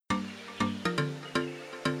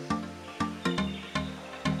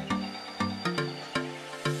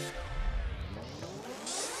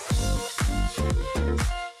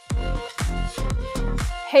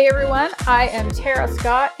Hey everyone, I am Tara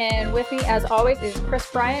Scott, and with me as always is Chris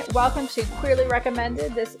Bryant. Welcome to Queerly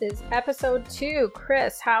Recommended. This is episode 2.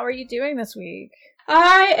 Chris, how are you doing this week?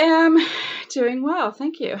 I am doing well,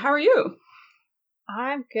 thank you. How are you?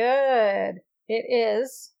 I'm good. It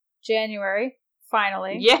is January,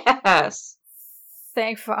 finally. Yes.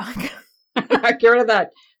 Thank fuck. Get rid of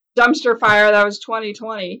that dumpster fire that was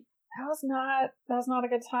 2020. That was not a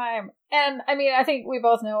good time. And I mean, I think we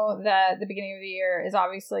both know that the beginning of the year is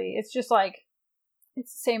obviously, it's just like,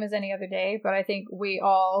 it's the same as any other day, but I think we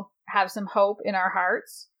all have some hope in our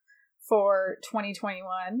hearts for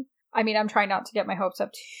 2021. I mean, I'm trying not to get my hopes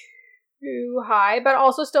up too high, but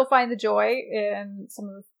also still find the joy in some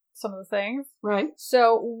of the things. Right.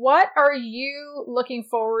 So what are you looking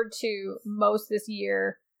forward to most this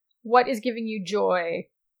year? What is giving you joy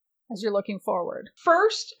as you're looking forward?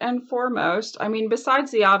 First and foremost, I mean, besides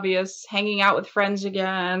the obvious, hanging out with friends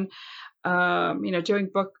again, doing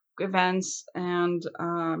book events and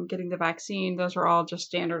getting the vaccine, those are all just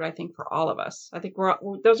standard, I think, for all of us. I think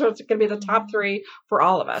those are going to be the top 3 for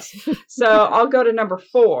all of us. So I'll go to number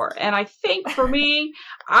 4. And I think for me,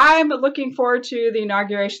 I'm looking forward to the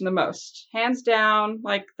inauguration the most. Hands down,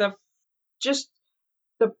 like I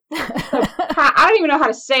don't even know how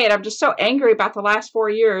to say it. I'm just so angry about the last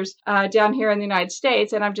 4 years down here in the United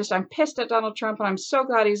States. And I'm pissed at Donald Trump, and I'm so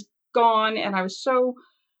glad he's gone. And I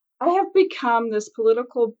have become this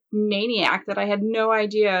political maniac that I had no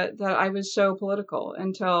idea that I was so political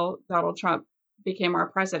until Donald Trump became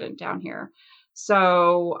our president down here.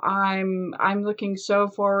 So I'm looking so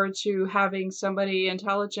forward to having somebody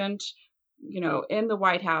intelligent, in the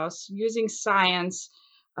White House, using science,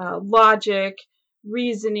 logic,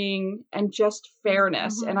 reasoning, and just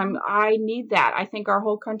fairness. Mm-hmm. And I need that. I think our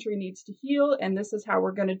whole country needs to heal, and this is how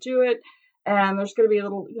we're going to do it. And there's going to be a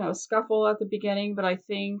little, scuffle at the beginning, but I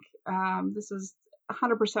think this is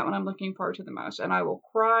 100% what I'm looking forward to the most. And I will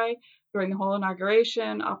cry during the whole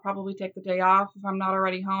inauguration. I'll probably take the day off if I'm not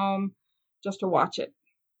already home just to watch it.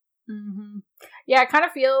 Mm-hmm. Yeah, it kind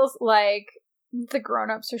of feels like the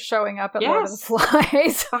grown-ups are showing up at Lord of the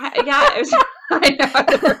Flies. I know.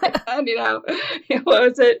 What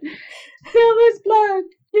was it? Fill his blood.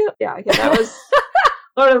 Yeah, that was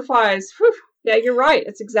Lord of the Flies. Whew. Yeah, you're right.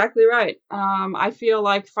 It's exactly right. I feel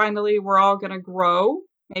like finally we're all going to grow.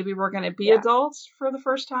 Maybe we're going to be adults for the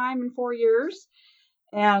first time in 4 years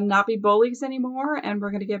and not be bullies anymore. And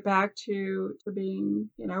we're going to get back to being,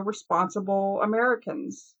 responsible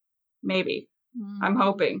Americans. Maybe. I'm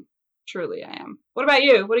hoping. Truly, I am. What about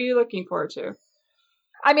you? What are you looking forward to?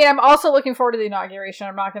 I mean, I'm also looking forward to the inauguration.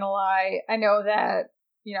 I'm not going to lie. I know that,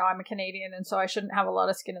 I'm a Canadian, and so I shouldn't have a lot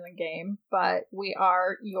of skin in the game, but we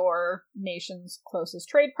are your nation's closest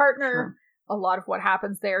trade partner. Sure. A lot of what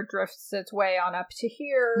happens there drifts its way on up to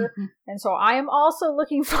here. Mm-hmm. And so I am also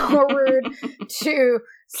looking forward to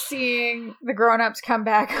seeing the grown-ups come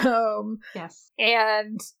back home. Yes.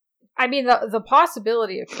 And I mean, the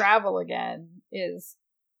possibility of travel again is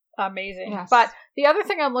amazing. Yes. But the other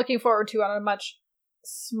thing I'm looking forward to on a much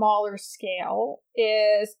smaller scale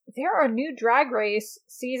is there are new Drag Race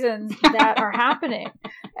seasons that are happening.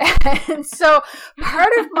 And so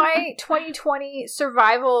part of my 2020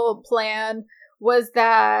 survival plan was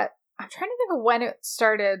that I'm trying to think of when it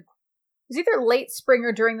started. It was either late spring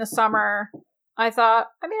or during the summer. I thought,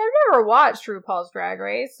 I've never watched RuPaul's Drag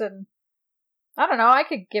Race, and I don't know, I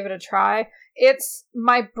could give it a try. It's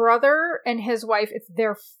my brother and his wife, it's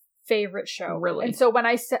their favorite show. Really? And so when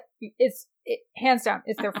I said hands down,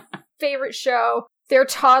 it's their favorite show. Their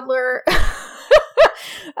toddler, if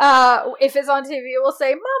it's on TV, will say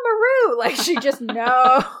 "Mama Roo," like she just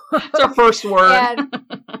knows. It's her first word,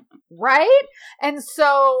 right? And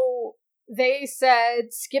so they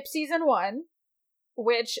said skip season 1,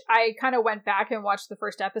 which I kind of went back and watched the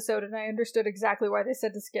first episode, and I understood exactly why they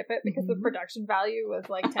said to skip it, because the production value was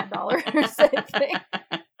like $10, I think.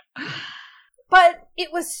 But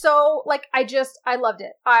it was so, I loved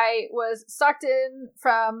it. I was sucked in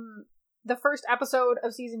from the first episode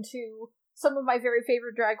of season 2. Some of my very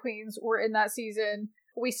favorite drag queens were in that season.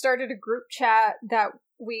 We started a group chat that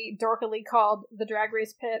we dorkily called the Drag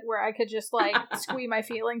Race Pit, where I could just, squee my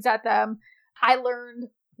feelings at them. I learned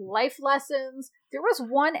life lessons. There was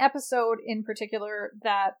one episode in particular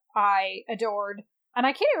that I adored, and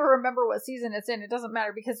I can't even remember what season it's in. It doesn't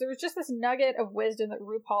matter, because there was just this nugget of wisdom that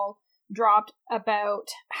RuPaul dropped about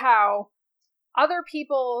how other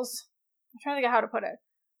people's, I'm trying to think of how to put it.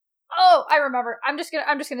 Oh, I remember. I'm just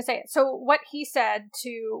gonna say it. So what he said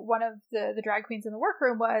to one of the drag queens in the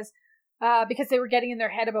workroom was, because they were getting in their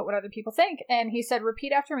head about what other people think, and he said,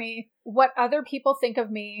 "Repeat after me. What other people think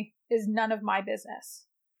of me is none of my business."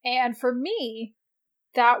 And for me,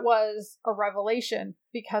 that was a revelation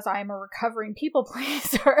because I'm a recovering people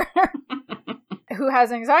pleaser who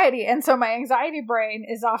has anxiety. And so my anxiety brain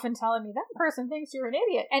is often telling me that person thinks you're an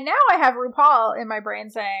idiot. And now I have RuPaul in my brain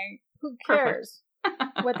saying, who cares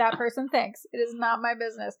what that person thinks? It is not my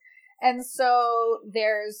business. And so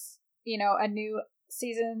there's, a new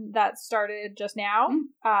season that started just now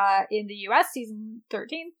in the US, season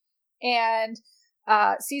 13. And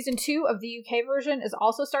season 2 of the UK version is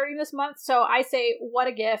also starting this month. So I say, what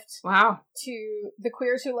a gift to the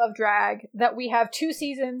queers who love drag that we have 2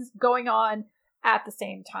 seasons going on at the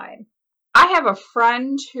same time. I have a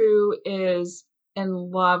friend who is in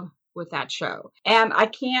love with that show. And I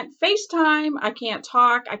can't FaceTime, I can't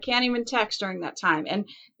talk, I can't even text during that time. And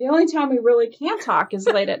the only time we really can talk is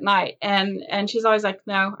late at night. And she's always like,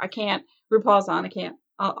 no, I can't. RuPaul's on, I can't.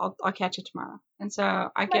 I'll catch it tomorrow. And so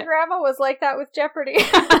my grandma was like that with Jeopardy.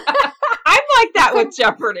 I'm like that with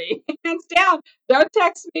Jeopardy. Hands down. Don't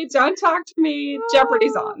text me. Don't talk to me.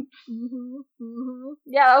 Jeopardy's on.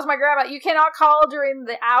 Yeah, that was my grandma. You cannot call during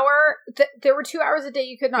the hour. There were 2 hours a day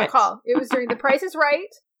you could not call. It was during The Price is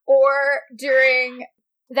Right or during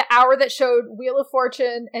the hour that showed Wheel of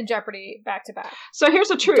Fortune and Jeopardy back to back. So here's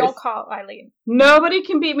the truth. Don't call Eileen. Nobody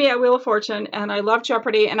can beat me at Wheel of Fortune, and I love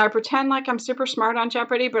Jeopardy, and I pretend like I'm super smart on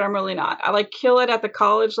Jeopardy, but I'm really not. I kill it at the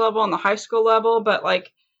college level and the high school level, but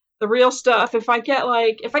the real stuff, if I get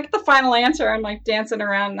the final answer, I'm dancing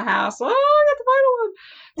around in the house. Oh, I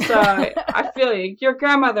got the final one. So I feel you. Your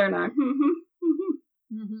grandmother and I.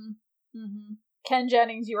 Ken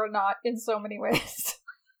Jennings, you are not in so many ways.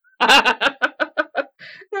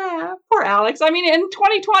 Yeah, poor Alex. I mean, in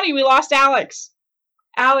 2020, we lost Alex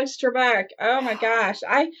Trebek. Oh my gosh.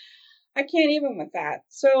 I can't even with that.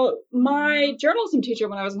 So my journalism teacher,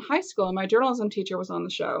 when I was in high school, my journalism teacher was on the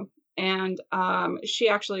show, and she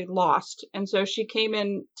actually lost. And so she came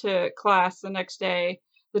in to class the next day,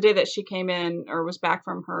 the day that she came in or was back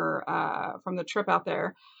from from the trip out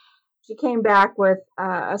there. She came back with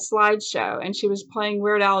a slideshow, and she was playing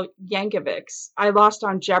Weird Al Yankovic's I Lost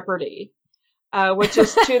on Jeopardy! Which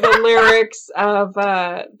is to the lyrics of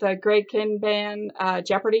the Greg Kihn band,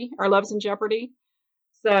 Jeopardy! Our Loves in Jeopardy!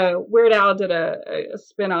 So Weird Al did a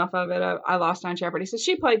spin-off of it, I Lost on Jeopardy! So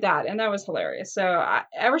she played that, and that was hilarious. So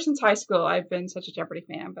ever since high school, I've been such a Jeopardy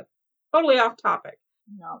fan, but totally off topic.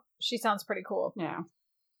 No, she sounds pretty cool. Yeah.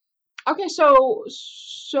 Okay, so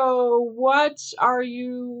what are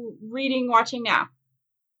you reading, watching now?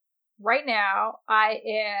 Right now, I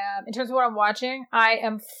am, in terms of what I'm watching, I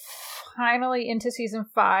am finally into season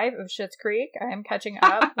 5 of Schitt's Creek. I am catching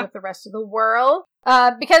up with the rest of the world.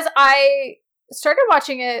 Because I started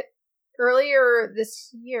watching it earlier this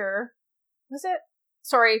year. Was it?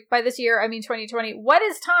 Sorry, by this year, I mean 2020. What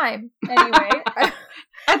is time? Anyway.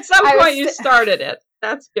 At some point you started it.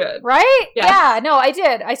 That's good. Right? Yes. Yeah, no, I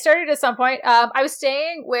did. I started at some point. I was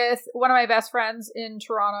staying with one of my best friends in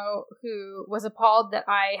Toronto who was appalled that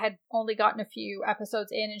I had only gotten a few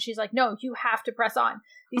episodes in. And she's like, no, you have to press on.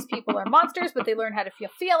 These people are monsters, but they learn how to feel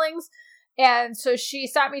feelings. And so she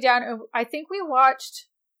sat me down, and I think we watched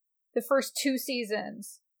the first 2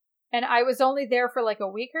 seasons. And I was only there for a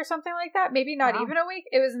week or something like that. Maybe not even a week.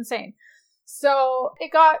 It was insane. So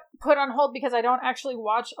it got put on hold because I don't actually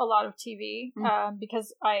watch a lot of TV,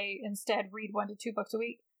 because I instead read 1 to 2 books a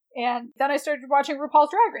week. And then I started watching RuPaul's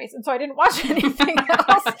Drag Race. And so I didn't watch anything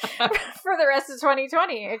else for the rest of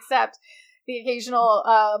 2020, except the occasional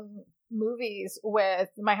movies with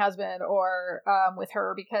my husband or with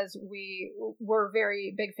her, because we were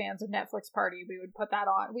very big fans of Netflix Party. We would put that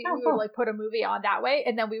on. We would put a movie on that way,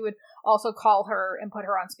 and then we would also call her and put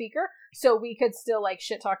her on speaker so we could still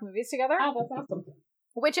shit talk movies together. Oh, that's awesome.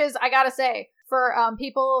 Which is, I gotta say, for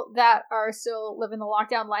people that are still living the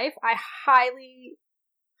lockdown life, I highly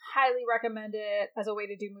recommend it as a way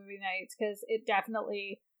to do movie nights, because it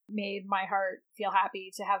definitely made my heart feel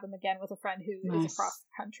happy to have them again with a friend who is across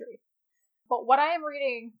the country. But what I am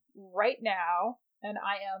reading right now, and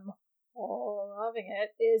I am loving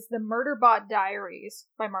it, is The Murderbot Diaries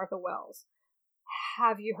by Martha Wells.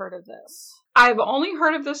 Have you heard of this? I've only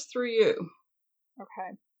heard of this through you.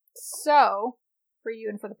 Okay. So, for you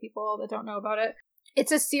and for the people that don't know about it,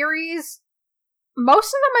 it's a series. Most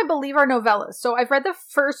of them, I believe, are novellas. So I've read the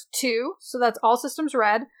first 2, so that's All Systems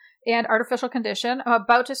Red and Artificial Condition. I'm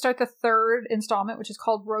about to start the 3rd installment, which is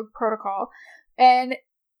called Rogue Protocol. And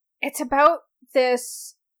it's about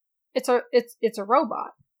this, it's a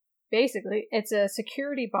robot, basically. It's a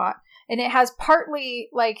security bot, and it has partly,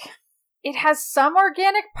 it has some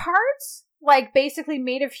organic parts, basically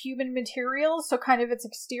made of human materials, so kind of its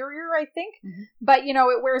exterior, I think. Mm-hmm. But,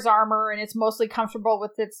 it wears armor, and it's mostly comfortable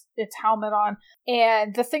with its helmet on.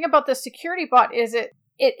 And the thing about the security bot is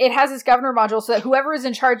it has this governor module so that whoever is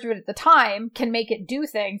in charge of it at the time can make it do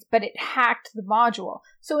things, but it hacked the module.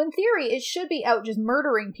 So in theory, it should be out just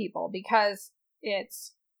murdering people because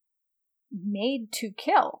it's made to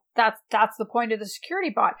kill. That's the point of the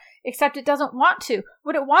security bot, except it doesn't want to.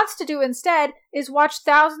 What it wants to do instead is watch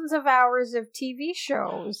thousands of hours of TV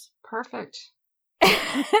shows. Perfect.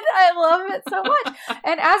 I love it so much.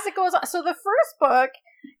 And as it goes on, so the first book,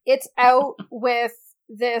 it's out with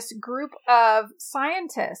this group of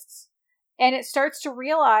scientists, and it starts to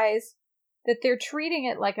realize that they're treating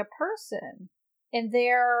it like a person, and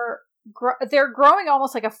they're growing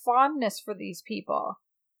almost like a fondness for these people,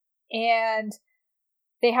 and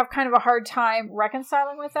they have kind of a hard time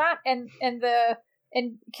reconciling with that, and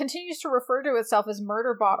continues to refer to itself as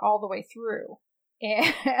Murderbot all the way through,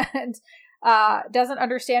 and doesn't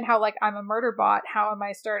understand how, like, I'm a murder bot. How am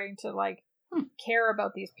I starting to, like, care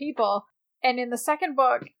about these people? And in the second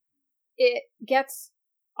book, it gets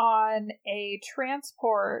on a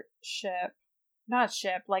transport ship, not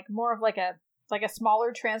ship, like more of like a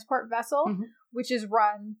smaller transport vessel, which is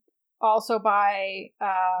run also by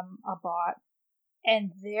a bot.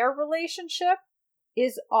 And their relationship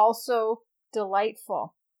is also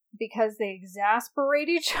delightful because they exasperate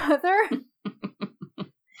each other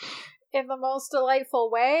in the most delightful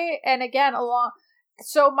way. And again,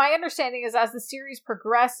 so my understanding is as the series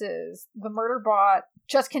progresses, the Murderbot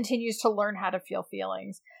just continues to learn how to feel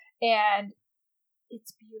feelings. And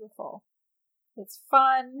it's beautiful. It's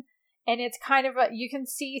fun. And it's kind of you can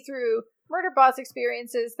see through Murderbot's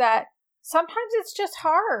experiences that sometimes it's just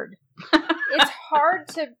hard. It's hard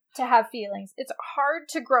to have feelings. It's hard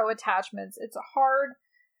to grow attachments. It's hard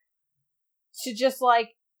to just,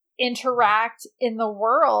 like, interact in the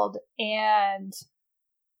world, and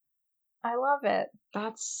I love it.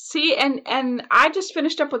 And I just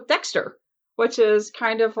finished up with Dexter, which is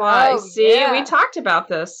kind of like, we talked about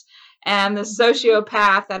this, and the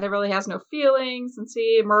sociopath that really has no feelings, and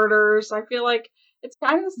murders. I feel like it's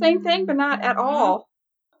kind of the same thing, but not at all.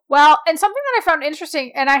 Well, and something that I found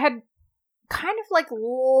interesting, and I had kind of, like,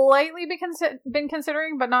 lightly been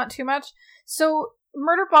considering, but not too much. So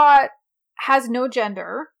Murderbot has no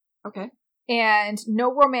gender. Okay. And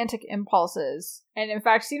no romantic impulses. And in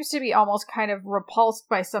fact, seems to be almost kind of repulsed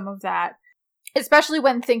by some of that. Especially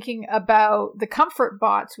when thinking about the comfort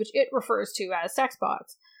bots, which it refers to as sex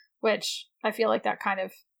bots. Which I feel like that kind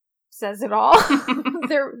of says it all.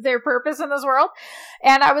 their purpose in this world.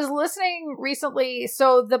 And I was listening recently,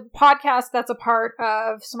 so the podcast that's a part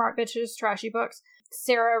of Smart Bitches Trashy Books,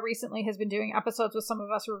 Sarah recently has been doing episodes with some of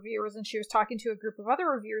us reviewers, and she was talking to a group of other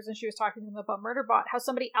reviewers, and she was talking to them about Murderbot, how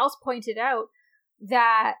somebody else pointed out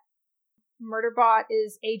that Murderbot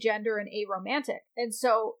is agender and aromantic. And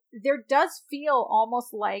so there does feel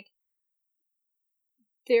almost like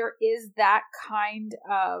there is that kind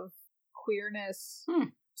of queerness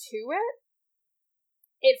to it.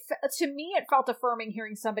 To me, it felt affirming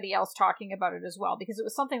hearing somebody else talking about it as well, because it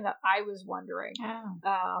was something that I was wondering.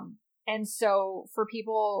 And so for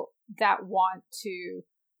people that want to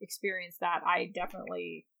experience that, I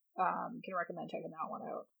definitely can recommend checking that one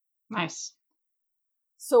out. Nice.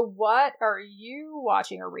 So what are you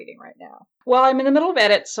watching or reading right now? Well, I'm in the middle of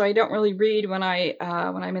edits, so I don't really read when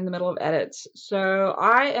I'm in the middle of edits. So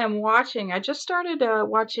I just started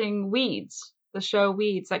watching Weeds, the show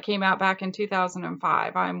Weeds that came out back in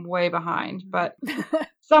 2005. I'm way behind, but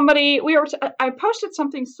I posted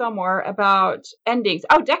something somewhere about endings.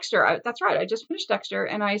 Oh, Dexter. That's right. I just finished Dexter,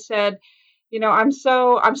 and I said, I'm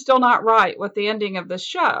still not right with the ending of the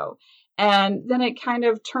show. And then it kind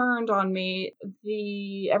of turned on me.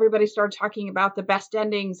 Everybody started talking about the best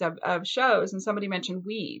endings of shows, and somebody mentioned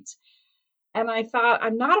Weeds. And I thought,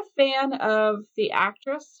 I'm not a fan of the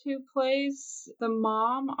actress who plays the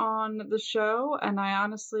mom on the show. And I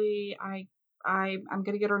honestly, I'm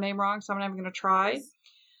going to get her name wrong, so I'm not even going to try.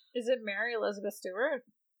 Is it Mary Elizabeth Stewart?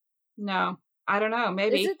 No, I don't know.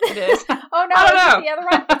 Maybe it is. Oh no, I don't know. The other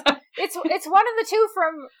one. It's one of the two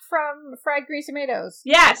from Fried Green Tomatoes.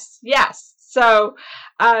 Yes. So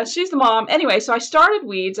she's the mom. Anyway, so I started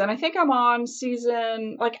Weeds, and I think I'm on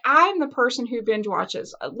season. Like, I'm the person who binge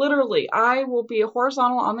watches. Literally, I will be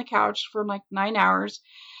horizontal on the couch for like 9 hours,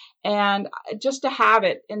 and just to have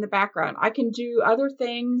it in the background. I can do other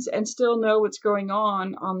things and still know what's going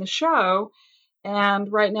on the show.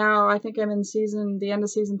 And right now, I think I'm in the end of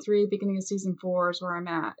season 3, beginning of season 4 is where I'm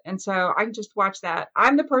at. And so I can just watch that.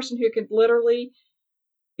 I'm the person who could literally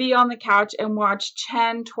be on the couch and watch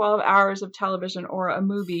 10, 12 hours of television or a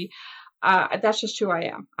movie. That's just who I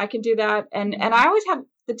am. I can do that. And I always have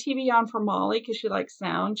the TV on for Molly because she likes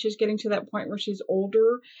sound. She's getting to that point where she's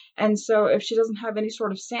older. And so if she doesn't have any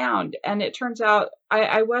sort of sound, and it turns out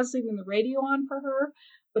I was leaving the radio on for her,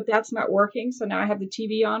 but that's not working. So now I have the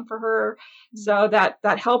TV on for her. So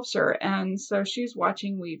that helps her. And so she's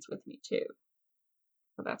watching Weeds with me too.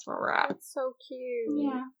 So that's where we're at. That's so cute.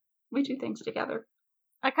 Yeah. We do things together.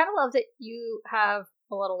 I kind of love that you have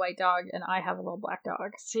a little white dog and I have a little black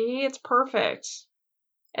dog. See, it's perfect.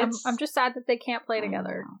 I'm just sad that they can't play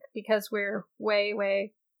together because we're way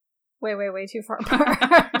too far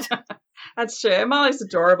apart. That's true. Molly's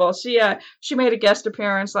adorable. She made a guest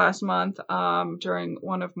appearance last month during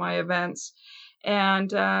one of my events, and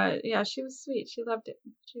she was sweet. She loved it.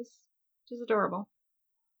 She's adorable.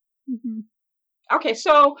 Mm-hmm. Okay,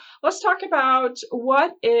 so let's talk about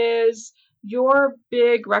what is your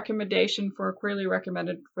big recommendation for Queerly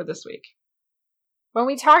Recommended for this week. When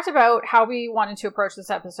we talked about how we wanted to approach this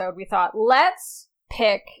episode, we thought, let's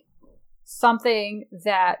pick something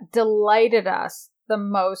that delighted us the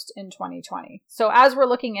most in 2020. So as we're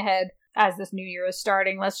looking ahead, as this new year is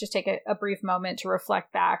starting, let's just take a brief moment to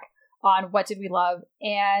reflect back on what did we love.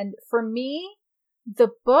 And for me,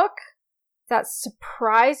 the book that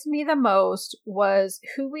surprised me the most was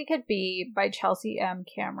Who We Could Be by Chelsea M.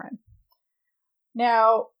 Cameron.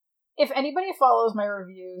 Now, if anybody follows my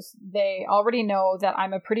reviews, they already know that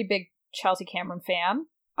I'm a pretty big Chelsea Cameron fan.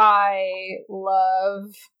 I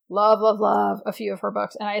love a few of her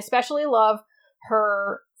books, and I especially love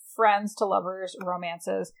her friends to lovers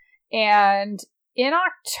romances. And in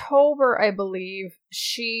October, I believe,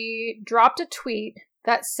 she dropped a tweet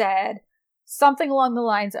that said something along the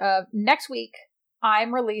lines of, next week,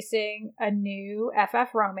 I'm releasing a new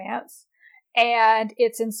FF romance, and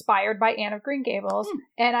it's inspired by Anne of Green Gables,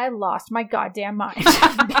 and I lost my goddamn mind.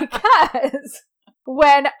 Because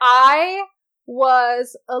when I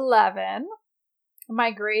was 11,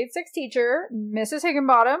 my grade 6 teacher, Mrs.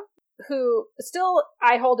 Higginbottom, who still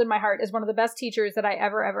I hold in my heart as one of the best teachers that I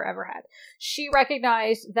ever had, she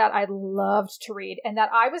recognized that I loved to read and that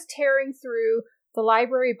I was tearing through the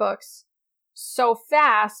library books so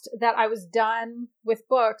fast that I was done with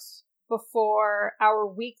books before our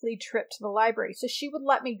weekly trip to the library. So she would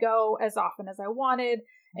let me go as often as I wanted,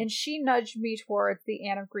 and she nudged me towards the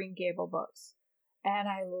Anne of Green Gable books. And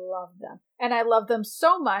I loved them. And I loved them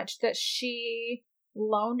so much that she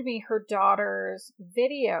loaned me her daughter's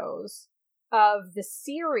videos of the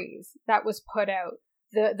series that was put out.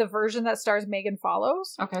 The version that stars Megan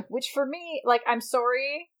Follows. Okay. Which for me, like, I'm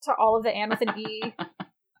sorry to all of the Anne with an E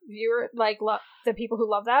viewer, like, the people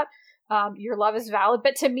who love that. Your love is valid,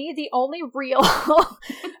 but to me, the only real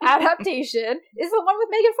adaptation is the one with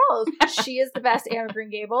Megan Follows. She is the best Anne of Green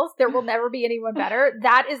Gables. There will never be anyone better.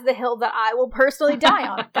 That is the hill that I will personally die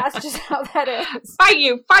on. That's just how that is. Fight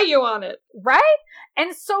you on it. Right?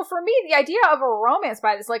 And so for me, the idea of a romance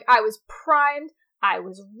by this, like, I was primed, I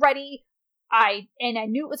was ready, I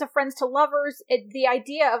knew it was a friends to lovers. The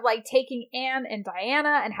idea of, like, taking Anne and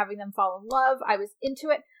Diana and having them fall in love, I was into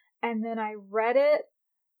it. And then I read it,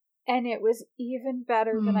 and it was even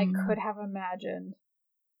better than I could have imagined.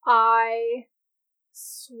 I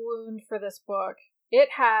swooned for this book. It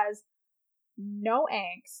has no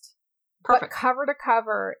angst. Perfect. But cover to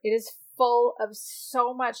cover, it is full of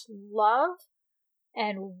so much love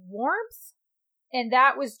and warmth. And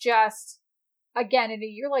that was just, again, in a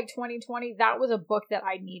year like 2020, that was a book that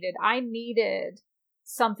I needed. I needed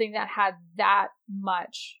something that had that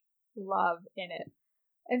much love in it.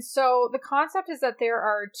 And so the concept is that there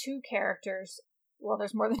are two characters. Well,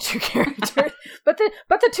 there's more than two characters, but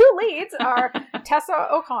the two leads are Tessa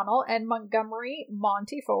O'Connell and Montgomery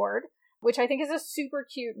Monty Ford, which I think is a super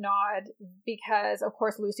cute nod because, of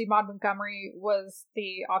course, Lucy Maud Montgomery was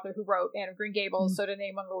the author who wrote Anne of Green Gables. So to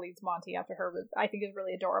name one of the leads Monty after her, I think is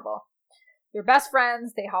really adorable. They're best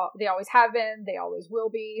friends. They always have been. They always will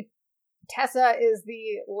be. Tessa is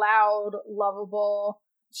the loud, lovable.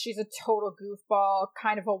 She's a total goofball,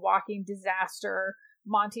 kind of a walking disaster.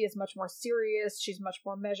 Monty is much more serious. She's much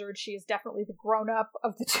more measured. She is definitely the grown-up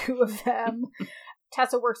of the two of them.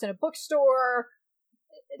 Tessa works in a bookstore,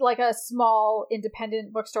 like a small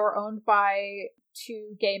independent bookstore owned by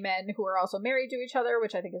two gay men who are also married to each other,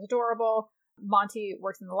 which I think is adorable. Monty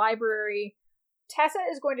works in the library. Tessa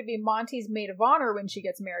is going to be Monty's maid of honor when she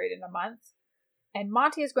gets married in a month. And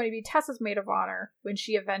Monty is going to be Tessa's maid of honor when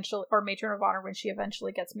she eventually, or matron of honor when she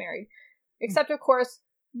eventually gets married. Except, of course,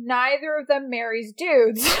 neither of them marries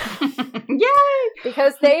dudes. Yay!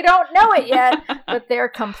 Because they don't know it yet, but they're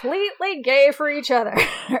completely gay for each other.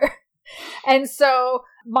 And so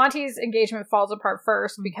Monty's engagement falls apart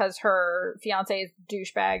first because her fiance is a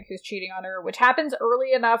douchebag who's cheating on her, which happens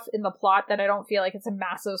early enough in the plot that I don't feel like it's a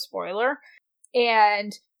massive spoiler.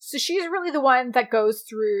 And so she's really the one that goes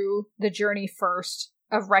through the journey first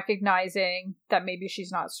of recognizing that maybe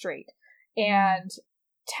she's not straight. And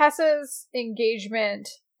Tessa's engagement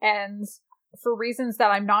ends for reasons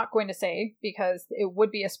that I'm not going to say because it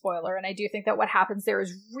would be a spoiler. And I do think that what happens there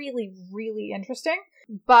is really, really interesting.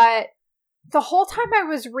 But the whole time I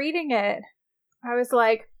was reading it, I was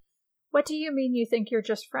like, what do you mean you think you're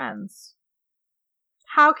just friends?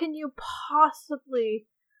 How can you possibly...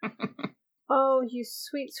 Oh, you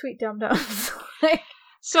sweet, sweet dum-dums.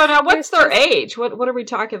 So now what's their age? What are we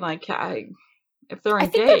talking like? If they're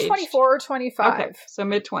engaged? I think they're 24 or 25. Okay, so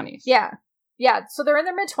mid-20s. Yeah. Yeah, so they're in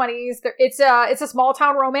their mid-20s. It's a small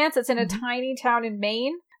town romance. It's in a tiny town in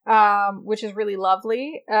Maine, which is really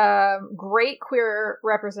lovely. Great queer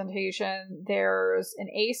representation. There's an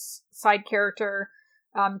ace side character.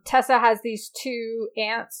 Tessa has these two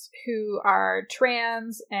aunts who are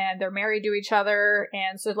trans, and they're married to each other,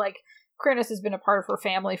 and so, like, queerness has been a part of her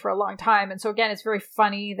family for a long time, and so again, it's very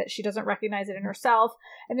funny that she doesn't recognize it in herself.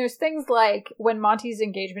 And there's things like, when Monty's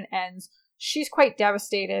engagement ends, she's quite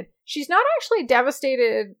devastated. She's not actually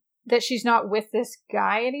devastated that she's not with this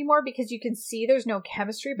guy anymore, because you can see there's no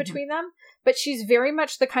chemistry between them, but she's very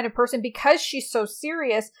much the kind of person, because she's so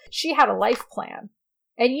serious, she had a life plan.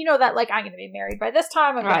 And you know that, like, I'm going to be married by this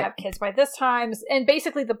time, I'm going to have kids by this time. And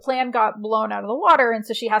basically the plan got blown out of the water. And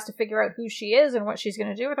so she has to figure out who she is and what she's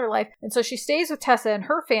going to do with her life. And so she stays with Tessa and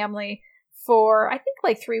her family for, I think,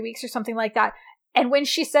 like 3 weeks or something like that. And when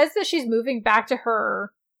she says that she's moving back to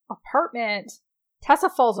her apartment, Tessa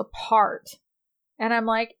falls apart. And I'm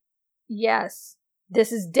like, yes,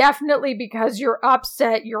 this is definitely because you're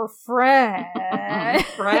upset your friend.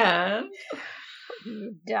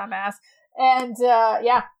 You dumbass. And,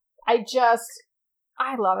 yeah,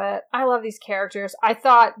 I love it. I love these characters. I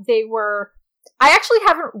thought I actually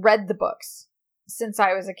haven't read the books since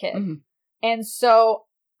I was a kid. Mm-hmm. And so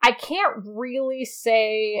I can't really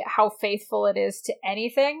say how faithful it is to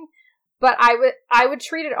anything, but I would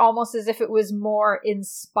treat it almost as if it was more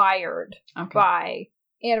inspired by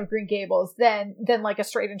Anne of Green Gables than like a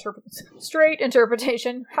straight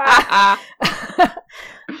interpretation.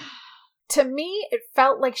 To me, it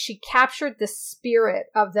felt like she captured the spirit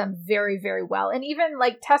of them very, very well. And even,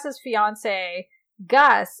 like, Tessa's fiance,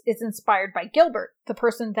 Gus, is inspired by Gilbert, the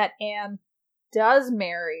person that Anne does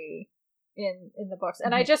marry in the books.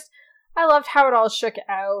 And I loved how it all shook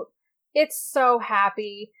out. It's so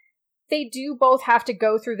happy. They do both have to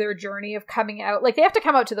go through their journey of coming out. Like, they have to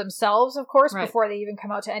come out to themselves, of course, before they even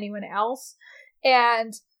come out to anyone else.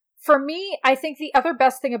 And for me, I think the other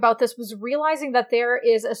best thing about this was realizing that there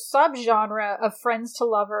is a subgenre of friends to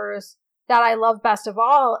lovers that I love best of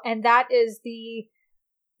all, and that is the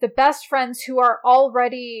best friends who are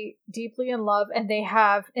already deeply in love, and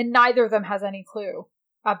neither of them has any clue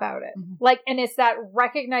about it. Mm-hmm. Like, and it's that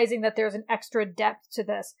recognizing that there's an extra depth to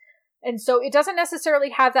this. And so it doesn't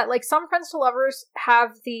necessarily have that, like, some friends to lovers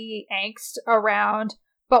have the angst around,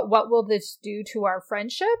 but what will this do to our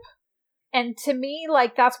friendship? And to me,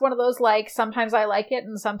 like, that's one of those, like, sometimes I like it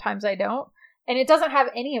and sometimes I don't. And it doesn't have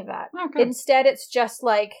any of that. Okay. Instead, it's just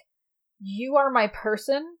like, you are my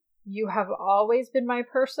person. You have always been my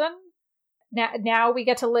person. Now we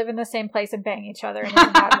get to live in the same place and bang each other. And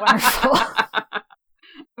isn't that wonderful?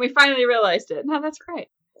 We finally realized it. No, that's great.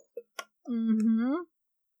 Mm-hmm.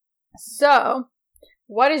 So,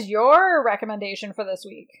 what is your recommendation for this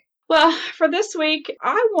week? Well, for this week,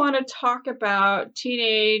 I want to talk about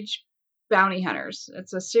Teenage Bounty Hunters.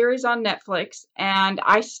 It's a series on Netflix, and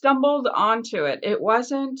I stumbled onto it. It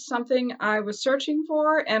wasn't something I was searching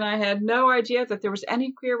for, and I had no idea that there was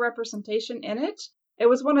any queer representation in it. It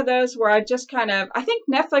was one of those where I think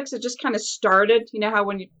Netflix had just kind of started, you know how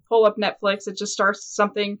when you pull up Netflix, it just starts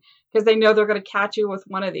something because they know they're going to catch you with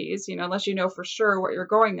one of these, you know, unless you know for sure what you're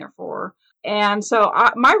going there for. And so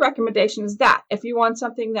my recommendation is that if you want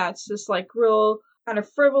something that's just like real kind of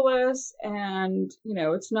frivolous, and you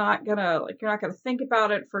know, it's not gonna, like, you're not gonna think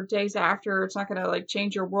about it for days after, it's not gonna like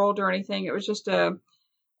change your world or anything. It was just a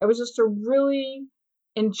really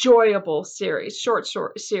enjoyable series, short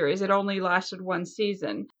series. It only lasted one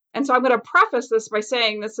season. And so I'm going to preface this by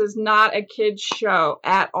saying this is not a kid's show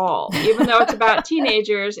at all. Even though it's about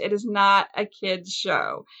teenagers, it is not a kid's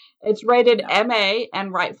show. It's rated MA,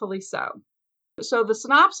 and rightfully so. So the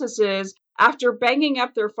synopsis is, after banging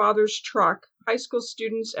up their father's truck, high school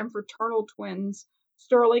students and fraternal twins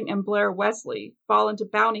Sterling and Blair Wesley fall into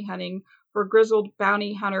bounty hunting for grizzled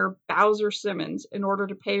bounty hunter Bowser Simmons in order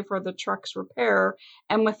to pay for the truck's repair,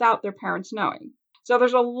 and without their parents knowing. So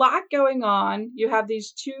there's a lot going on. You have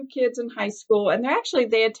these two kids in high school, and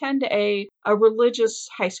they attend a religious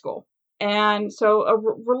high school. And so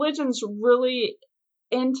religion's really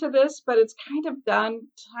into this, but it's kind of done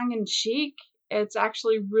tongue in cheek. It's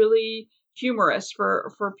actually really humorous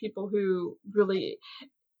for people who really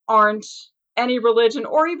aren't any religion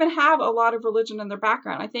or even have a lot of religion in their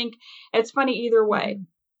background. I think it's funny either way.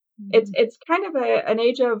 Mm-hmm. It's kind of an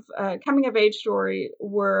age of coming of age story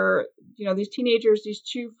where, you know, these teenagers, these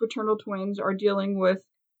two fraternal twins are dealing with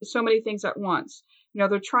so many things at once. You know,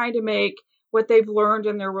 they're trying to make what they've learned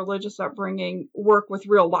in their religious upbringing work with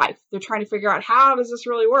real life. They're trying to figure out, how does this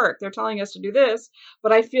really work? They're telling us to do this,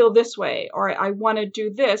 but I feel this way, or I want to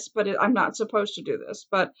do this, but I'm not supposed to do this,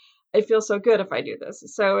 but it feels so good if I do this.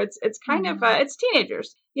 So it's kind of it's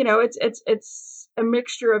teenagers. You know, it's a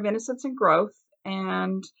mixture of innocence and growth,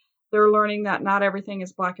 and they're learning that not everything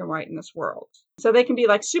is black and white in this world. So they can be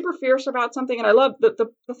like super fierce about something, and I love the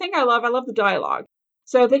thing I love the dialogue.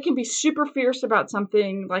 So they can be super fierce about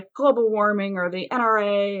something like global warming or the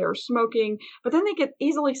NRA or smoking, but then they get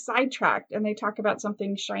easily sidetracked and they talk about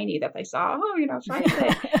something shiny that they saw. Oh, you know, shiny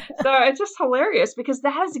thing. So it's just hilarious because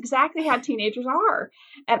that is exactly how teenagers are.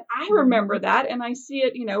 And I remember that, and I see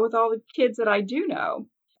it, you know, with all the kids that I do know.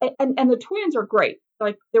 And the twins are great.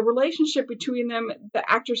 Like the relationship between them, the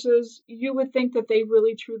actresses, you would think that they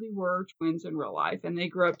really truly were twins in real life, and they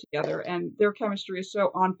grew up together, and their chemistry is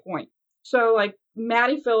so on point. So like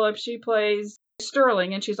Maddie Phillips, she plays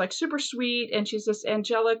Sterling, and she's like super sweet, and she's this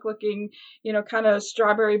angelic looking, you know, kind of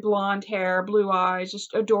strawberry blonde hair, blue eyes,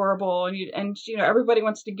 just adorable. And you know, everybody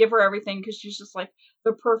wants to give her everything because she's just like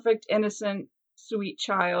the perfect, innocent, sweet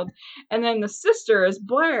child. And then the sister is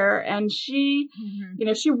Blair, and she, you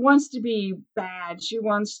know, she wants to be bad. She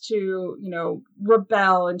wants to, you know,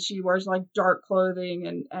 rebel, and she wears like dark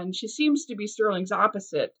clothing, and she seems to be Sterling's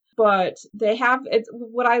opposite. But they have,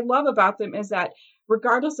 what I love about them is that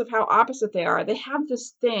regardless of how opposite they are, they have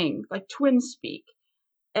this thing like twin speak.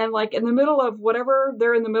 And like in the middle of whatever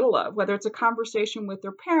they're in the middle of, whether it's a conversation with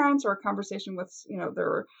their parents or a conversation with, you know,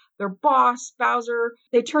 their boss, Bowser,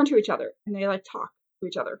 they turn to each other and they like talk to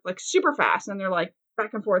each other like super fast, and they're like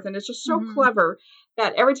back and forth. And it's just so clever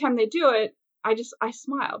that every time they do it, I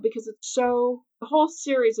smile because the whole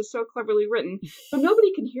series is so cleverly written, but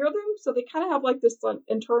nobody can hear them. So they kind of have like this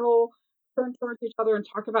internal turn towards each other and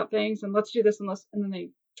talk about things, and let's do this, and then they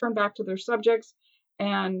turn back to their subjects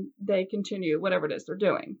and they continue whatever it is they're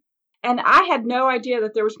doing. And I had no idea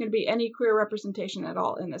that there was going to be any queer representation at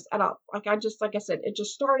all in this at all. Like I said, it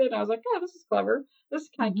just started, and I was like, oh, this is clever. This is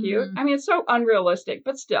kind of cute. I mean, it's so unrealistic,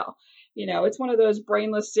 but still, you know, it's one of those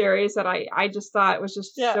brainless series that I just thought was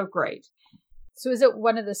just so great. So is it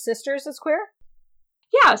one of the sisters that's queer?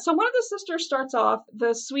 Yeah, so one of the sisters starts off,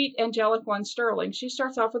 the sweet, angelic one, Sterling. She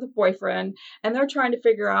starts off with a boyfriend, and they're trying to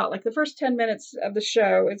figure out, like, the first 10 minutes of the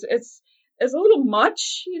show, it's a little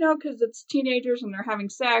much, you know, because it's teenagers and they're having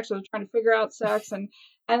sex, or they're trying to figure out sex, and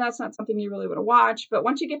that's not something you really want to watch. But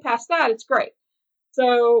once you get past that, it's great.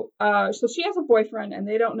 So she has a boyfriend, and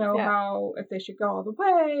they don't know if they should go all the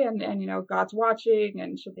way, and you know, God's watching,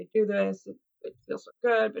 and should they do this? It feels so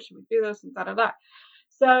good, but should we do this? And da-da-da.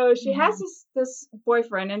 So she has this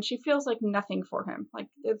boyfriend, and she feels like nothing for him. Like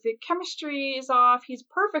the chemistry is off. He's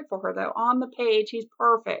perfect for her, though. On the page, he's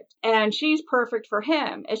perfect. And she's perfect for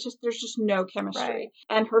him. It's just, there's just no chemistry. Right.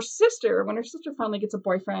 And her sister, when her sister finally gets a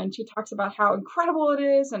boyfriend, she talks about how incredible it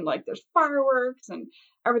is. And like, there's fireworks and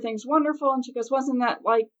everything's wonderful. And she goes, wasn't that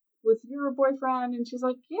like with your boyfriend? And she's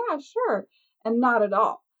like, yeah, sure. And not at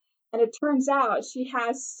all. And it turns out she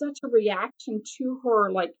has such a reaction to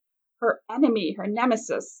her, like, her enemy, her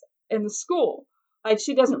nemesis in the school. Like,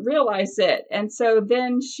 she doesn't realize it. And so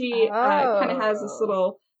then she kind of has this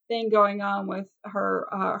little thing going on with her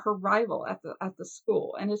rival at the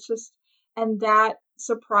school. And it's just, and that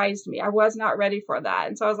surprised me. I was not ready for that.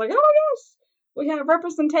 And so I was like, oh my gosh, we have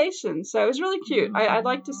representation. So it was really cute. I'd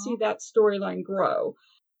like to see that storyline grow.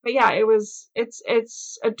 But yeah,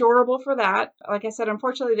 it's adorable for that. Like I said,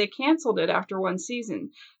 unfortunately, they canceled it after one season.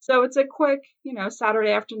 So it's a quick, you know, Saturday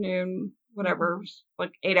afternoon, whatever,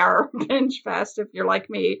 like 8-hour binge fest. If you're like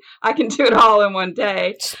me, I can do it all in one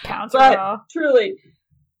day. But truly,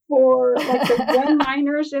 for like the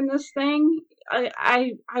one-liners in this thing,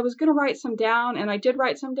 I was going to write some down, and I did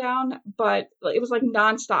write some down, but it was like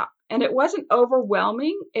nonstop. And it wasn't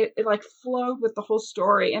overwhelming. It like flowed with the whole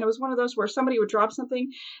story. And it was one of those where somebody would drop something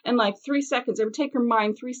and like 3 seconds, it would take your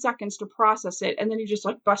mind 3 seconds to process it. And then you just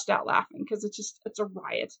like bust out laughing because it's a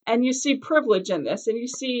riot. And you see privilege in this, and you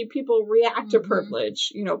see people react to privilege,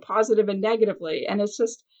 you know, positive and negatively. And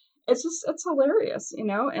it's hilarious, you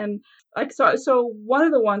know. And like, so one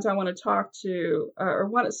of the ones I want to talk to,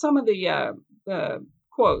 some of the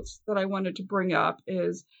quotes that I wanted to bring up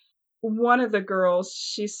is, one of the girls,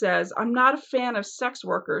 she says, "I'm not a fan of sex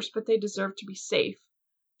workers, but they deserve to be safe,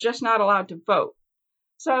 just not allowed to vote."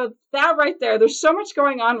 So that right there, there's so much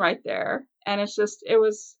going on right there. And it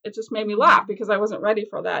just made me laugh because I wasn't ready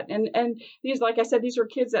for that. And these, like I said, these are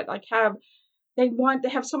kids that like they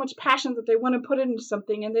have so much passion that they want to put into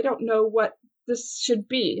something, and they don't know what this should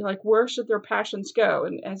be. Like, where should their passions go?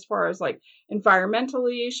 And as far as like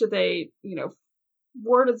environmentally, should they, you know,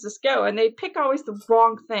 where does this go? And they pick always the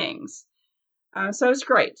wrong things. So it's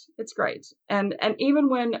great. It's great. And even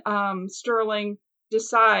when Sterling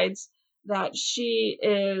decides that she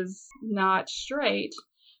is not straight,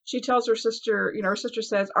 she tells her sister, you know, her sister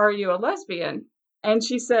says, "Are you a lesbian?" And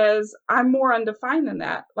she says, "I'm more undefined than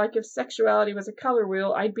that. Like if sexuality was a color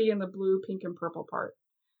wheel, I'd be in the blue, pink, and purple part."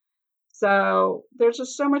 So there's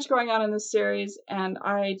just so much going on in this series, and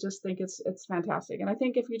I just think it's fantastic. And I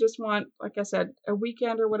think if you just want, like I said, a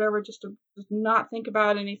weekend or whatever, just to not think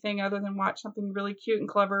about anything other than watch something really cute and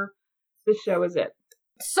clever, this show is it.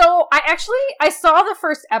 So I saw the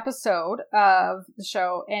first episode of the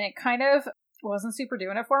show, and it kind of wasn't super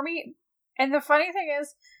doing it for me. And the funny thing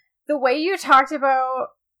is, the way you talked about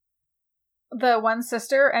the one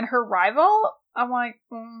sister and her rival, I'm like,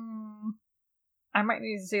 I might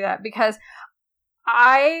need to see that, because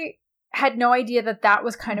I had no idea that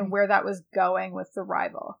was kind of where that was going with the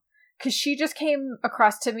rival. Because she just came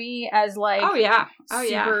across to me as like,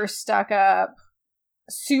 super stuck up,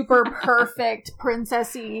 super perfect,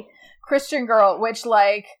 princessy Christian girl, which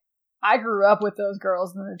like I grew up with those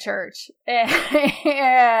girls in the church,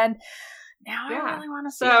 and now I really want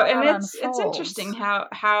to see. So, and it's interesting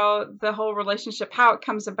how the whole relationship, how it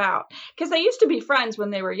comes about, because they used to be friends when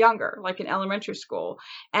they were younger, like in elementary school.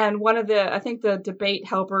 And one of I think the debate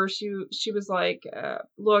helper, she was like,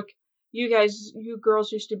 "Look, you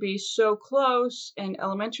girls used to be so close in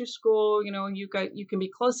elementary school, you know, you can be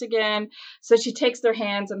close again." So she takes their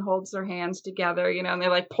hands and holds their hands together, you know, and they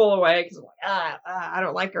like pull away because like, I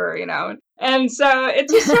don't like her, you know. And so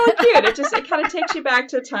it's just really cute. It kind of takes you back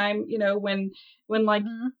to a time, you know, when like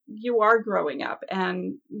you are growing up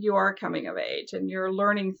and you are coming of age and you're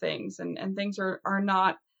learning things, and things are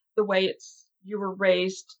not the way you were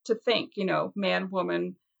raised to think, you know, man,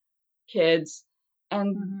 woman, kids.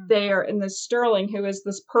 And they are in this Sterling, who is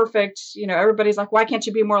this perfect, you know, everybody's like, "Why can't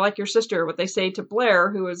you be more like your sister?" What they say to Blair,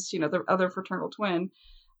 who is, you know, the other fraternal twin,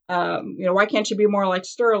 you know, "Why can't you be more like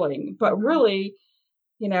Sterling?" But really,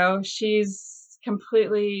 you know, she's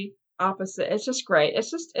completely opposite. It's just great.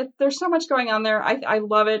 There's so much going on there. I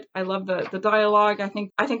love it. I love the dialogue. I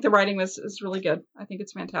think the writing is really good. I think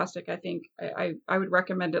it's fantastic. I think I would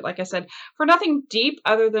recommend it, like I said, for nothing deep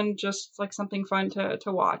other than just like something fun to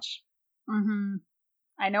watch.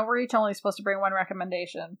 I know we're each only supposed to bring one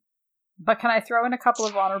recommendation, but can I throw in a couple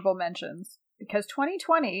of honorable mentions? Because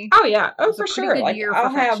 2020. Oh yeah, for sure. Like,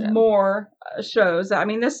 I'll have more shows. I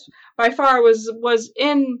mean, this by far was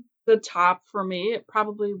in the top for me. It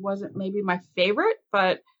probably wasn't maybe my favorite,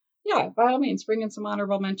 but yeah, by all means, bring in some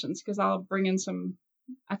honorable mentions, because I'll bring in some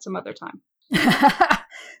at some other time.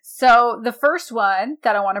 So the first one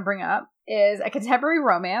that I want to bring up is a contemporary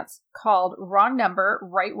romance called Wrong Number,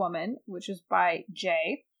 Right Woman, which is by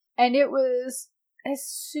Jay. And it was a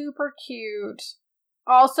super cute,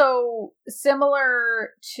 also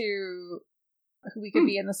similar to Who We Could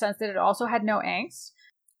Be, in the sense that it also had no angst,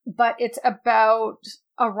 but it's about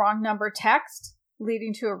a wrong number text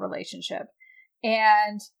leading to a relationship.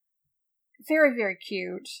 And very, very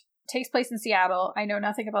cute. Takes place in Seattle. I know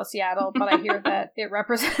nothing about Seattle, but I hear that it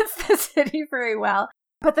represents the city very well.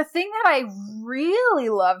 But the thing that I really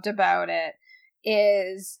loved about it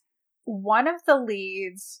is one of the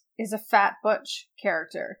leads is a fat butch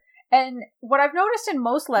character. And what I've noticed in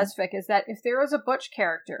most lesfic is that if there is a butch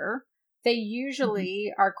character, they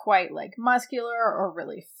usually are quite like muscular or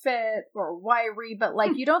really fit or wiry, but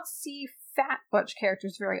like you don't see fat butch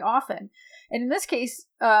characters very often. And in this case,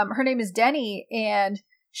 her name is Denny, and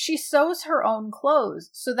she sews her own clothes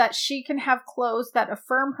so that she can have clothes that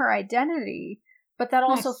affirm her identity, but that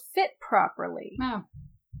also fit properly. Wow.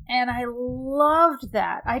 And I loved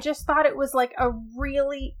that. I just thought it was like a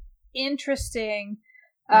really interesting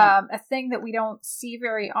a thing that we don't see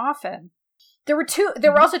very often. There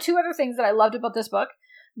were also two other things that I loved about this book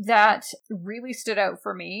that really stood out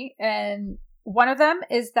for me. And one of them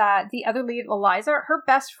is that the other lead, Eliza, her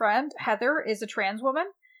best friend, Heather, is a trans woman.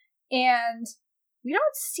 And we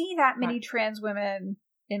don't see that many trans women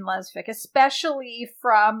in lesfic, especially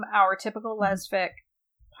from our typical lesfic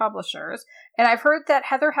publishers. And I've heard that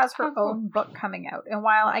Heather has her own book coming out. And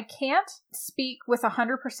while I can't speak with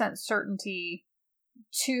 100% certainty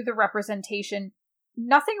to the representation,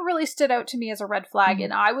 nothing really stood out to me as a red flag,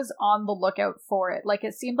 and I was on the lookout for it. Like,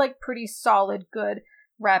 it seemed like pretty solid, good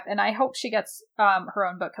rep, and I hope she gets her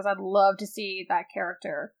own book, because I'd love to see that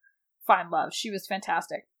character find love. She was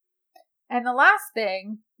fantastic. And the last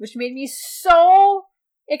thing, which made me so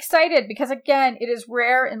excited, because again, it is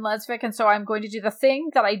rare in lesfic, and so I'm going to do the thing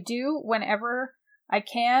that I do whenever I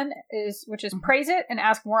can, which is praise it and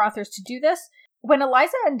ask more authors to do this. When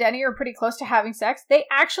Eliza and Denny are pretty close to having sex, they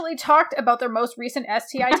actually talked about their most recent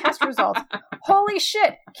STI test results. Holy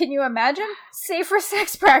shit! Can you imagine? Safer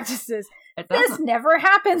sex practices. This never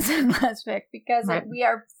happens in lesfic, because we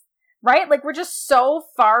are, right? Like, we're just so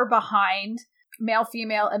far behind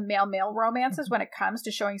male-female and male-male romances when it comes to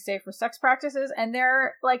showing safer sex practices. And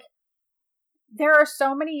there are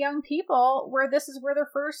so many young people where this is where they're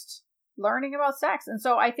first learning about sex. And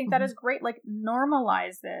so I think that is great. Like,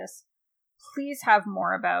 normalize this. Please have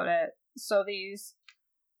more about it, so these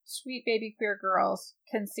sweet baby queer girls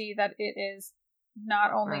can see that it is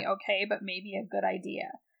not only okay, but maybe a good idea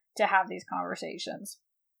to have these conversations.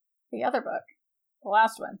 The other book, the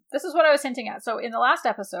last one, this is what I was hinting at. So in the last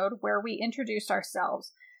episode where we introduced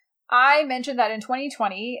ourselves, I mentioned that in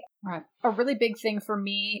 2020, a really big thing for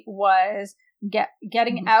me was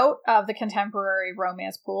getting out of the contemporary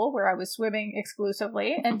romance pool where I was swimming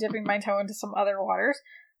exclusively and dipping my toe into some other waters,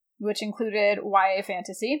 which included YA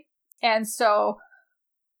fantasy. And so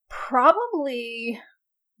probably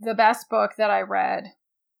the best book that I read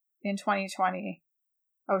in 2020.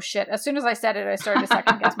 Oh shit. As soon as I said it, I started to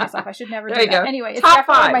second guess myself. I should never do that. Go. Anyway, it's top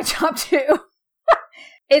definitely 5. My top 2.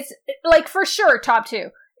 It's like for sure top 2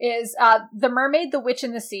 is The Mermaid, the Witch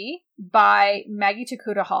in the Sea by Maggie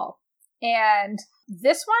Tokuda Hall. And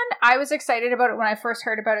this one, I was excited about it when I first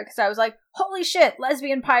heard about it, because I was like, holy shit,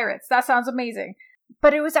 lesbian pirates. That sounds amazing.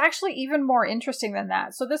 But it was actually even more interesting than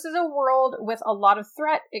that. So this is a world with a lot of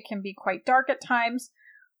threat. It can be quite dark at times.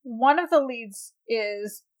 One of the leads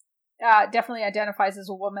is definitely identifies as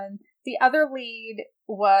a woman. The other lead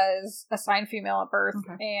was assigned female at birth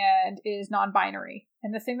and is non-binary.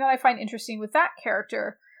 And the thing that I find interesting with that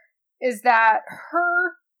character is that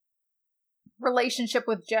her relationship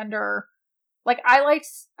with gender, like, I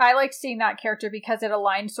liked seeing that character because it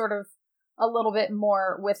aligned sort of a little bit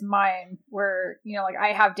more with mine, where, you know, like,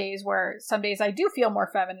 I have days where some days I do feel more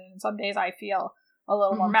feminine and some days I feel a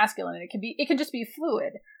little more masculine, and it can just be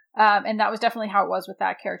fluid. And that was definitely how it was with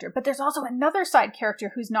that character. But there's also another side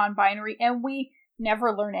character who's non-binary, and we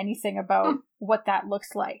never learn anything about what that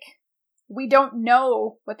looks like. We don't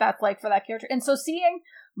know what that's like for that character. And so seeing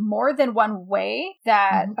more than one way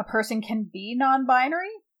that a person can be non-binary,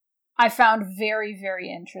 I found very,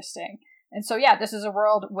 very interesting. And so, yeah, this is a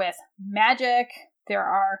world with magic. There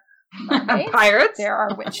are mermaids. Pirates. There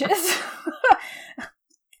are witches.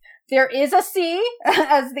 There is a sea.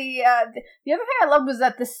 As the other thing I loved was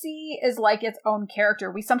that the sea is like its own character.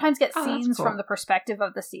 We sometimes get scenes from the perspective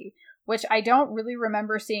of the sea, which I don't really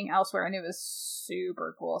remember seeing elsewhere, and it was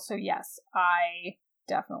super cool. So yes, I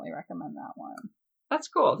definitely recommend that one. That's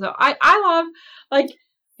cool. So I love, like,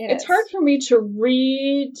 it's hard for me to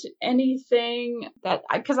read anything that,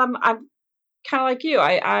 because I'm kind of like you.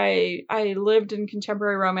 I lived in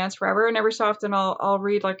contemporary romance forever, and every so often I'll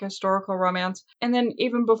read like historical romance. And then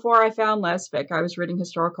even before I found lesfic, I was reading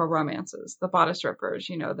historical romances, the bodice rippers,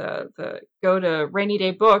 you know, the go to Rainy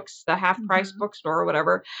Day Books, the half price bookstore or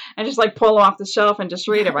whatever, and just like pull them off the shelf and just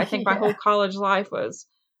read them. I think my whole college life was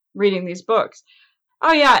reading these books.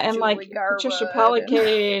 Oh yeah, and Julie like Garwood, Patricia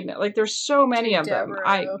Pelican, like there's so many of them.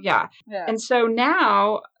 Yeah. And so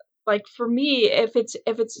now, like, for me, if it's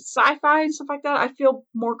sci-fi and stuff like that, I feel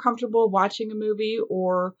more comfortable watching a movie,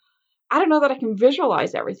 or I don't know that I can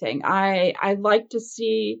visualize everything. I like to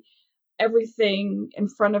see everything in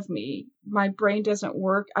front of me. My brain doesn't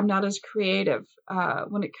work. I'm not as creative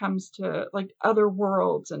when it comes to like other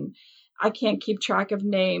worlds, and I can't keep track of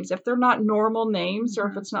names. If they're not normal names, or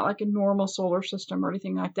if it's not like a normal solar system or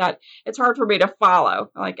anything like that, it's hard for me to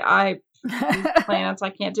follow. Like, these planets,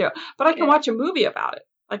 I can't do it. But I can watch a movie about it.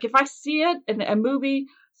 Like, if I see it in a movie,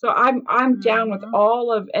 so I'm down with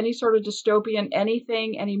all of any sort of dystopian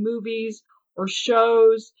anything, any movies or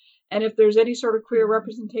shows. And if there's any sort of queer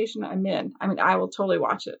representation, I'm in. I mean, I will totally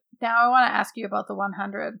watch it. Now I want to ask you about the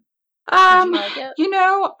 100. Did you like it?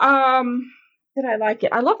 Did I like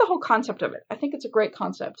it? I love the whole concept of it. I think it's a great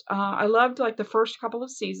concept. I loved like the first couple of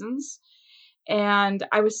seasons, and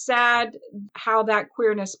I was sad how that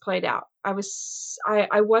queerness played out. I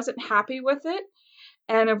wasn't happy with it.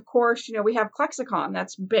 And of course, we have Clexicon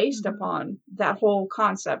that's based upon that whole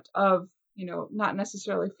concept of, not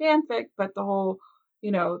necessarily fanfic, but the whole,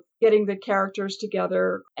 getting the characters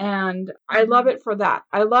together. And I love it for that.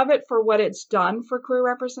 I love it for what it's done for queer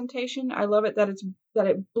representation. I love it that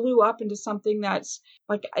it blew up into something that's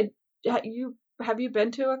like, have you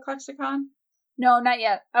been to a Clexicon? No, not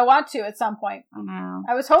yet. I want to at some point. I know.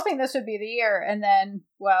 I was hoping this would be the year, and then,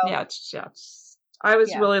 well. Yeah, I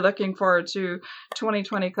was really looking forward to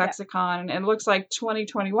 2020 Clexicon, and it looks like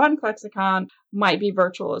 2021 Clexicon might be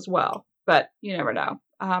virtual as well, but you never know.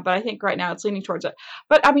 But I think right now it's leaning towards it.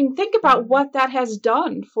 But I mean, think about what that has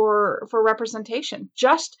done for representation.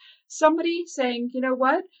 Just somebody saying, you know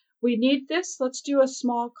what, we need this. Let's do a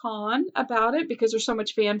small con about it, because there's so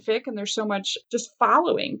much fanfic and there's so much just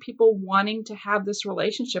following, people wanting to have this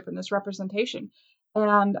relationship and this representation.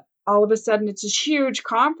 And all of a sudden it's this huge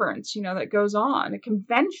conference, that goes on, a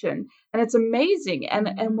convention, and it's amazing.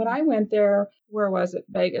 And when I went there, where was it?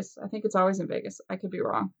 Vegas. I think it's always in Vegas. I could be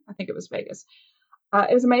wrong. I think it was Vegas.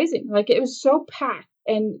 It was amazing. Like, it was so packed,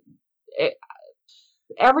 and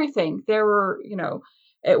everything. There were,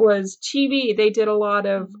 it was TV. They did a lot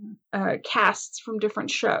of casts from different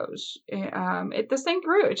shows. This thing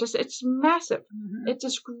grew. It's massive. It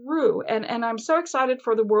just grew, and I'm so excited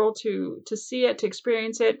for the world to see it, to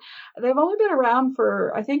experience it. They've only been around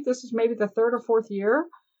for, I think this is maybe the third or fourth year,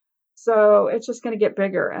 so it's just going to get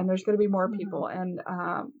bigger, and there's going to be more people, and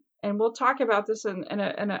we'll talk about this in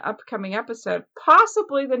an upcoming episode,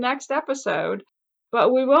 possibly the next episode,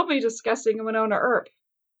 but we will be discussing Winona Earp,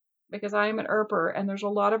 because I am an Earper, and there's a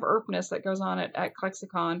lot of Earpness that goes on at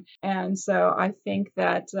Clexicon. And so I think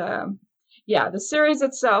that, the series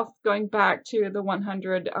itself, going back to the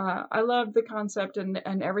 100, I love the concept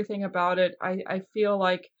and everything about it. I feel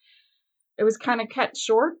like it was kind of cut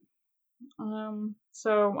short.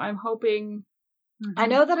 So I'm hoping, I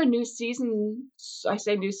know that a new season, I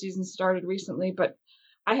say new season started recently, but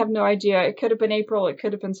I have no idea. It could have been April. It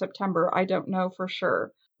could have been September. I don't know for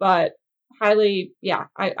sure, but highly,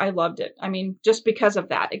 I loved it. I mean, just because of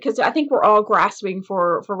that, because I think we're all grasping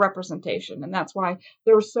for representation, and that's why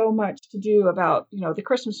there was so much to do about, the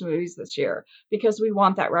Christmas movies this year, because we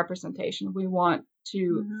want that representation. We want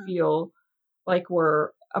to feel like we're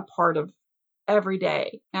a part of every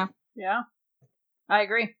day. Yeah, I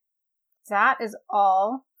agree. That is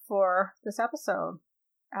all for this episode.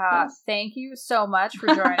 Yes. Thank you so much for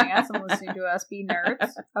joining us and listening to us be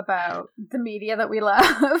nerds about the media that we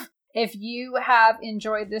love. If you have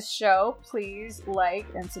enjoyed this show, please like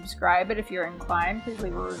and subscribe it. If you're inclined, please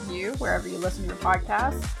leave a review wherever you listen to your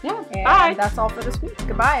podcast. Yeah. And bye. That's all for this week.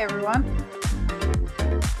 Goodbye, everyone.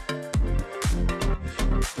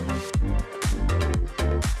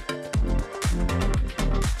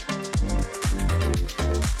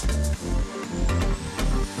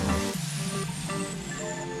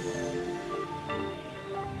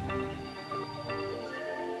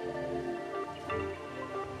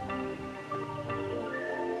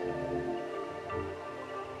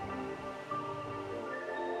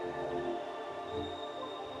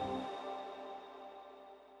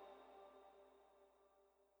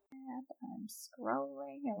 I'm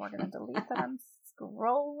scrolling, and we're going to delete that I'm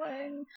scrolling.